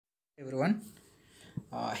Everyone,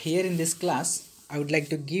 here in this class, I would like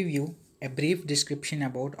to give you a brief description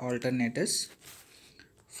about alternators.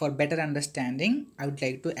 For better understanding, I would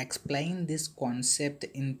like to explain this concept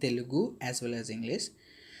in Telugu as well as English.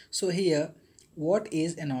 So here, what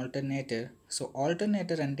is an alternator? So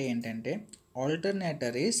alternator ante entante,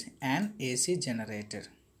 alternator is an AC generator.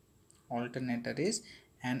 Alternator is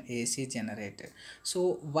an AC generator. So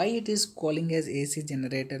why it is calling as AC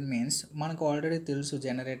generator means మనకు already తెలుసు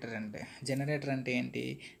generator అంటే ఏంటి,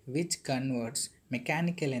 which converts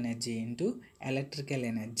mechanical energy into electrical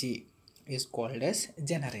energy is called as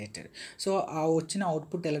generator. So ఆ వచ్చిన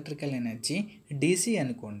output electrical energy DC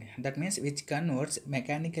అనుకోండి, that means which converts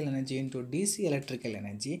mechanical energy into DC electrical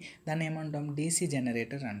energy, దాన్ని ఏమంటాం, DC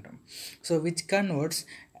generator అంటాం. So which converts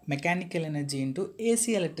mechanical energy into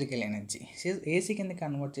AC electrical energy, AC కింద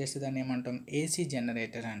convert చేస్తే దాన్ని ఏమంటాం, ఏసీ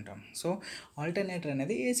జనరేటర్ అంటాం. సో ఆల్టర్నేటర్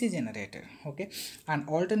అనేది ఏసీ జనరేటర్. ఓకే, అండ్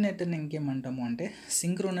ఆల్టర్నేటర్ని ఇంకేమంటాము అంటే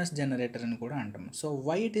సింక్రోనస్ జనరేటర్ అని కూడా అంటాము. So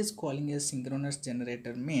why it is calling A synchronous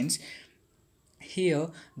generator means here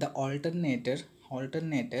the alternator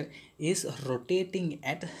is rotating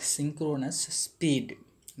at synchronous speed.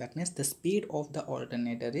 That means the speed of the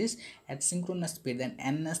alternator is at synchronous speed. Then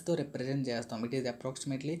ns తో represent చేస్తాం. It is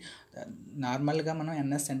approximately నార్మల్గా మనం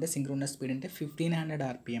ns అంటే synchronous speed అంటే 1500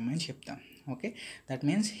 rpm అని చెప్తాం. Okay, that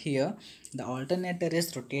means here the alternator is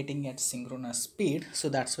rotating at synchronous speed. So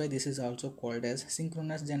that's why this is also called as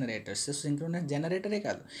synchronous generators. So synchronous జనరేటరే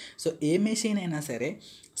కాదు, so ఏ machine అయినా సరే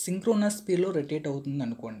synchronous స్పీడ్లో రొటేట్ అవుతుంది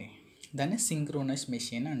అనుకోండి, దాన్ని సింక్రోనస్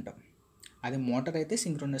మెషిన్ అంటాం. అది మోటార్ అయితే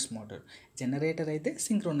సింక్రోనస్ మోటార్, జనరేటర్ అయితే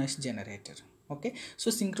synchronous generator. Okay, so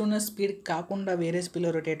synchronous speed కాకుండా వేరే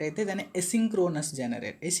స్పీడ్లో రొటేట్ అయితే దాన్ని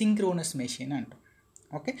ఎసింక్రోనస్ మెషిన్ అంటాం.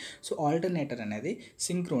 ఓకే, సో ఆల్టర్నేటర్ అనేది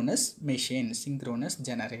synchronous machine, synchronous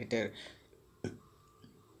generator.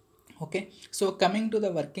 Okay, so coming to the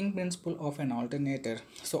working principle of an alternator.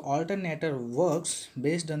 So alternator works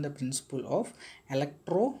based on the principle of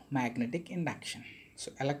electromagnetic induction. So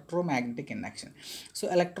electromagnetic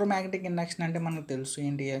induction అంటే మనకు తెలుసు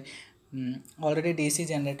ఏంటి, already DC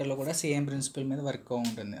జనరేటర్లో కూడా same principle మీద work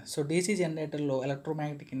ఉంటుంది. So DC జనరేటర్లో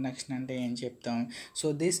electromagnetic induction అంటే ఏం చెప్తాం, so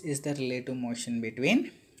this is the relative motion between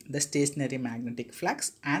the stationary magnetic flux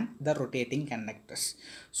and the rotating conductors.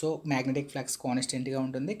 So magnetic flux కాన్స్టెంట్గా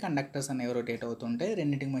ఉంటుంది, కండక్టర్స్ అనేవి రొటేట్ అవుతుంటాయి.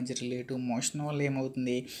 రెండింటికి మధ్య రిలేటివ్ మోషన్ వల్ల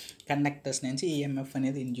ఏమవుతుంది, కండక్టర్స్ నుంచి ఈఎంఎఫ్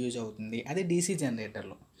అనేది ఇండ్యూస్ అవుతుంది. అది డీసీ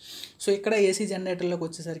జనరేటర్లో. సో ఇక్కడ ఏసీ జనరేటర్లోకి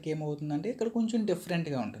వచ్చేసరికి ఏమవుతుందంటే ఇక్కడ కొంచెం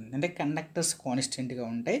డిఫరెంట్గా ఉంటుంది. అంటే కండక్టర్స్ కాన్స్టెంట్గా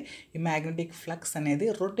ఉంటాయి, ఈ మ్యాగ్నెటిక్ ఫ్లక్స్ అనేది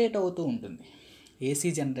రొటేట్ అవుతూ ఉంటుంది. ఏసీ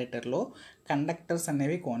జనరేటర్లో కండక్టర్స్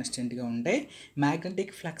అనేవి కాన్స్టెంట్గా ఉంటాయి,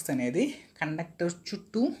 మ్యాగ్నెటిక్ ఫ్లక్స్ అనేది కండక్టర్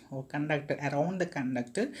చుట్టూ, conductor around the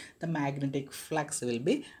conductor the magnetic flux will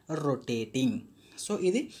be rotating. So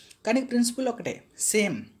ఇది కానీ ప్రిన్సిపల్ ఒకటే,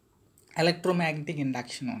 సేమ్ ఎలక్ట్రోమాగ్నెటిక్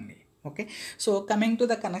ఇండక్షన్ ఉంది. Okay, so coming to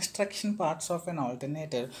the construction parts of N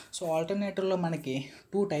alternator. So ఆల్టర్నేటర్లో మనకి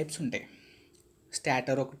 2 టైప్స్ ఉంటాయి,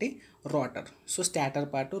 స్టాటర్ ఒకటి, rotor. So stator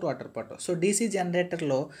part, rotor part. So DC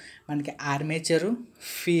జనరేటర్లో మనకి ఆర్మేచరు,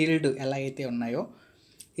 field ఎలా అయితే ఉన్నాయో,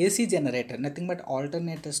 AC generator nothing but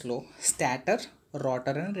ఆల్టర్నేటర్స్లో stator,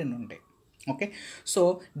 rotor అని 2 ఉంటాయి. ఓకే, సో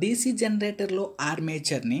డీసీ జనరేటర్లో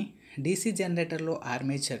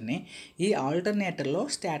ఆర్మేచర్ని ఈ ఆల్టర్నేటర్లో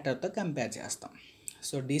స్టాటర్తో కంపేర్ చేస్తాం.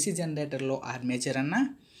 సో డీసీ జనరేటర్లో ఆర్మేచర్ అన్న,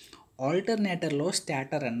 ఆల్టర్నేటర్లో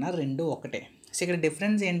స్టాటర్ అన్న 2 ఒకటే. సో ఇక్కడ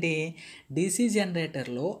డిఫరెన్స్ ఏంటి, డీసీ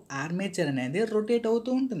జనరేటర్లో ఆర్మేచర్ అనేది రొటేట్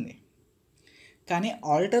అవుతూ ఉంటుంది, కానీ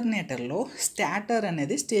ఆల్టర్నేటర్లో స్టాటర్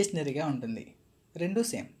అనేది స్టేషనరీగా ఉంటుంది. 2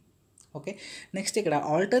 సేమ్. ఓకే, నెక్స్ట్ ఇక్కడ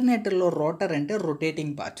ఆల్టర్నేటర్లో రోటర్ అంటే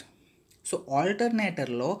రొటేటింగ్ పార్ట్. సో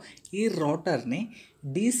ఆల్టర్నేటర్లో ఈ రోటర్ని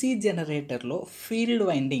DC జనరేటర్లో field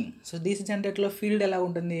winding. So DC జనరేటర్లో field ఎలా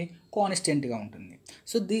ఉంటుంది, కాన్స్టెంట్గా ఉంటుంది.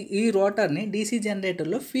 సో ఈ రోటర్ని డీసీ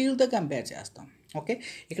జనరేటర్లో ఫీల్డ్తో కంపేర్ చేస్తాం. ఓకే,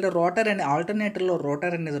 ఇక్కడ ఆల్టర్నేటర్లో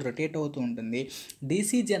రోటర్ అనేది రొటేట్ అవుతూ ఉంటుంది,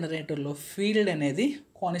 డీసీ జనరేటర్లో ఫీల్డ్ అనేది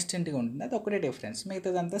కాన్స్టెంట్గా ఉంటుంది. అది ఒకటే డిఫరెన్స్,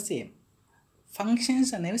 మిగతాదంతా సేమ్,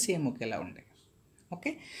 ఫంక్షన్స్ అనేవి సేమ్ ఒకేలా ఉంటాయి.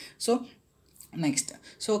 Okay, so next,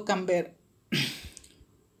 so compare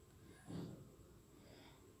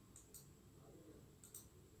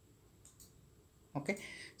okay,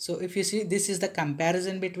 so if you see, this is the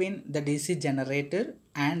comparison between the DC generator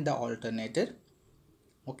and the alternator.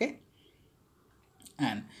 Okay,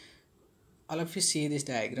 and all of you see this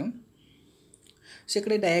diagram. So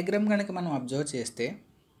ఇక్కడ ఈ diagram కనుక మనం observe చేస్తే,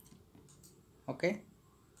 okay,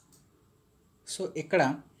 so ఇక్కడ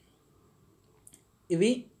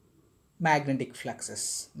ఇవి magnetic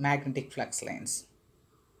flux lines,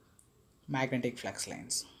 magnetic flux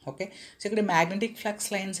lines. Okay, so ఇక్కడ magnetic flux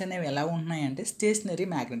lines అనేవి ఎలా ఉన్నాయంటే stationery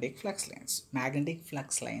magnetic flux lines. Magnetic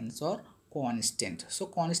flux lines are constant. So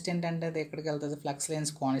constant అంటే అది ఎక్కడికి వెళ్తుంది? ఫ్లక్స్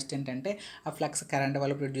లైన్స్ కాన్స్టెంట్ అంటే ఆ ఫ్లక్స్ కరెంట్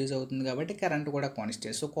వల్ల ప్రొడ్యూస్ అవుతుంది కాబట్టి కరెంట్ కూడా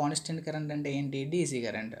కాన్స్టెంట్. సో కాన్స్టెంట్ కరెంట్ అంటే ఏంటి? DC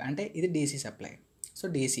current. అంటే ఇది DC supply. So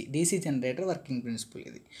DC generator working principle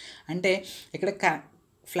ఇది. అంటే ఇక్కడ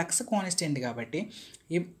ఫ్లక్స్ కాన్స్టెంట్ కాబట్టి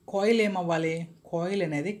ఈ కాయిల్ ఏమవ్వాలి? కాయిల్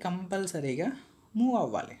అనేది కంపల్సరీగా మూవ్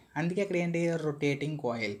అవ్వాలి. అందుకే ఇక్కడ ఏంటి? Rotating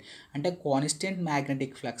coil. అంటే కాన్స్టెంట్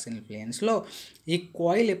మ్యాగ్నెటిక్ ఫ్లక్స్ ఇన్ఫ్లుయెన్స్లో ఈ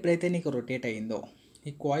కాయిల్ ఎప్పుడైతే నీకు రొటేట్ అయిందో,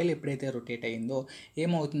 ఈ కాయిల్ ఎప్పుడైతే రొటేట్ అయిందో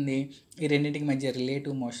ఏమవుతుంది? ఈ రెండింటికి మధ్య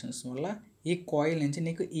రిలేటివ్ మోషన్స్ వల్ల ఈ కాయిల్ నుంచి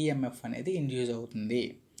నీకు ఈఎంఎఫ్ అనేది ఇండ్యూస్ అవుతుంది.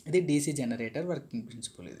 ఇది డీసీ జనరేటర్ వర్కింగ్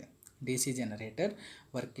ప్రిన్సిపల్. ఇది డీసీ జనరేటర్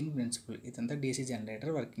వర్కింగ్ ప్రిన్సిపల్. ఇదంతా DC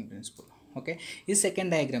generator working principle. Okay, ఈ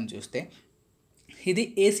సెకండ్ డయాగ్రామ్ చూస్తే ఇది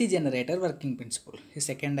ఏసీ జనరేటర్ వర్కింగ్ ప్రిన్సిపల్. ఈ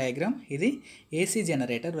సెకండ్ డయాగ్రామ్ ఇది AC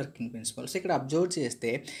generator working principle. So ఇక్కడ అబ్జర్వ్ చేస్తే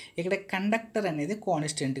ఇక్కడ కండక్టర్ అనేది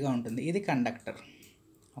కాన్స్టెంట్గా ఉంటుంది. ఇది కండక్టర్.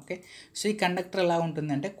 ఓకే, సో ఈ కండక్టర్ ఎలా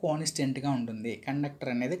ఉంటుంది అంటే కాన్స్టెంట్గా ఉంటుంది.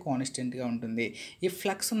 కండక్టర్ అనేది కాన్స్టెంట్గా ఉంటుంది. ఈ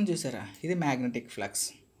ఫ్లక్స్ను చూసారా? ఇది మ్యాగ్నెటిక్ ఫ్లక్స్.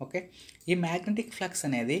 ఓకే, ఈ మ్యాగ్నెటిక్ ఫ్లక్స్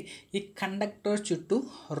అనేది ఈ కండక్టర్ చుట్టూ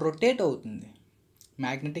రొటేట్ అవుతుంది.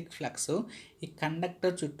 మ్యాగ్నెటిక్ ఫ్లక్స్ ఈ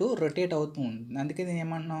కండక్టర్ చుట్టూ రొటేట్ అవుతూ ఉంటుంది. అందుకే దీన్ని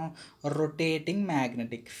ఏమన్నాం? రొటేటింగ్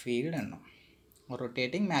మ్యాగ్నెటిక్ ఫీల్డ్ అన్నాం.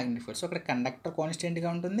 Rotating magnetic field. సో అక్కడ కండక్టర్ కాన్స్టెంట్గా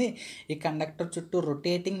ఉంటుంది. ఈ కండక్టర్ చుట్టూ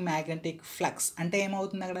రొటేటింగ్ మ్యాగ్నెటిక్ ఫ్లక్స్ అంటే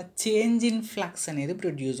ఏమవుతుంది? అక్కడ చేంజ్ ఇన్ ఫ్లక్స్ అనేది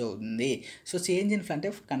ప్రొడ్యూస్ అవుతుంది. సో చేంజ్ ఇన్ అంటే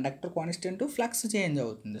కండక్టర్ కాన్స్టెంట్, ఫ్లక్స్ చేంజ్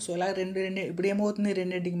అవుతుంది. సో ఇలా రెండు ఇప్పుడు ఏమవుతుంది?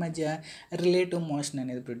 రెండింటికి మధ్య రిలేటివ్ మోషన్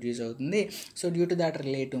అనేది ప్రొడ్యూస్ అవుతుంది. So due to that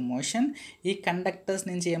relative motion ఈ కండక్టర్స్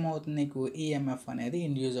నుంచి ఏమవుతుంది? నీకు ఈఎంఎఫ్ అనేది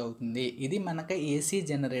ఇండ్యూస్ అవుతుంది. ఇది మనకు ఏసీ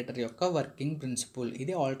జనరేటర్ యొక్క వర్కింగ్ ప్రిన్సిపల్.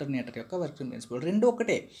 ఇది ఆల్టర్నేటర్ యొక్క వర్కింగ్ ప్రిన్సిపల్. రెండు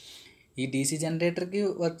ఒకటే. ఈ డీసీ జనరేటర్కి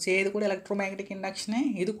వచ్చేది కూడా ఎలక్ట్రోమ్యాగ్నెటిక్ ఇండక్షనే,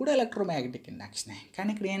 ఇది కూడా ఎలక్ట్రోమ్యాగ్నెటిక్ ఇండక్షనే. కానీ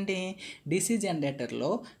ఇక్కడ ఏంటి? డీసీ జనరేటర్లో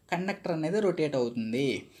కండక్టర్ అనేది రొటేట్ అవుతుంది,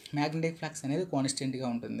 మ్యాగ్నెటిక్ ఫ్లక్స్ అనేది కాన్స్టెంట్గా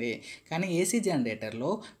ఉంటుంది. కానీ ఏసీ జనరేటర్లో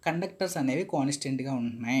కండక్టర్స్ అనేవి కాన్స్టెంట్గా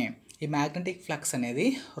ఉంటున్నాయి. ఈ మ్యాగ్నెటిక్ ఫ్లక్స్ అనేది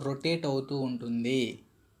రొటేట్ అవుతూ ఉంటుంది.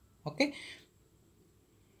 ఓకే,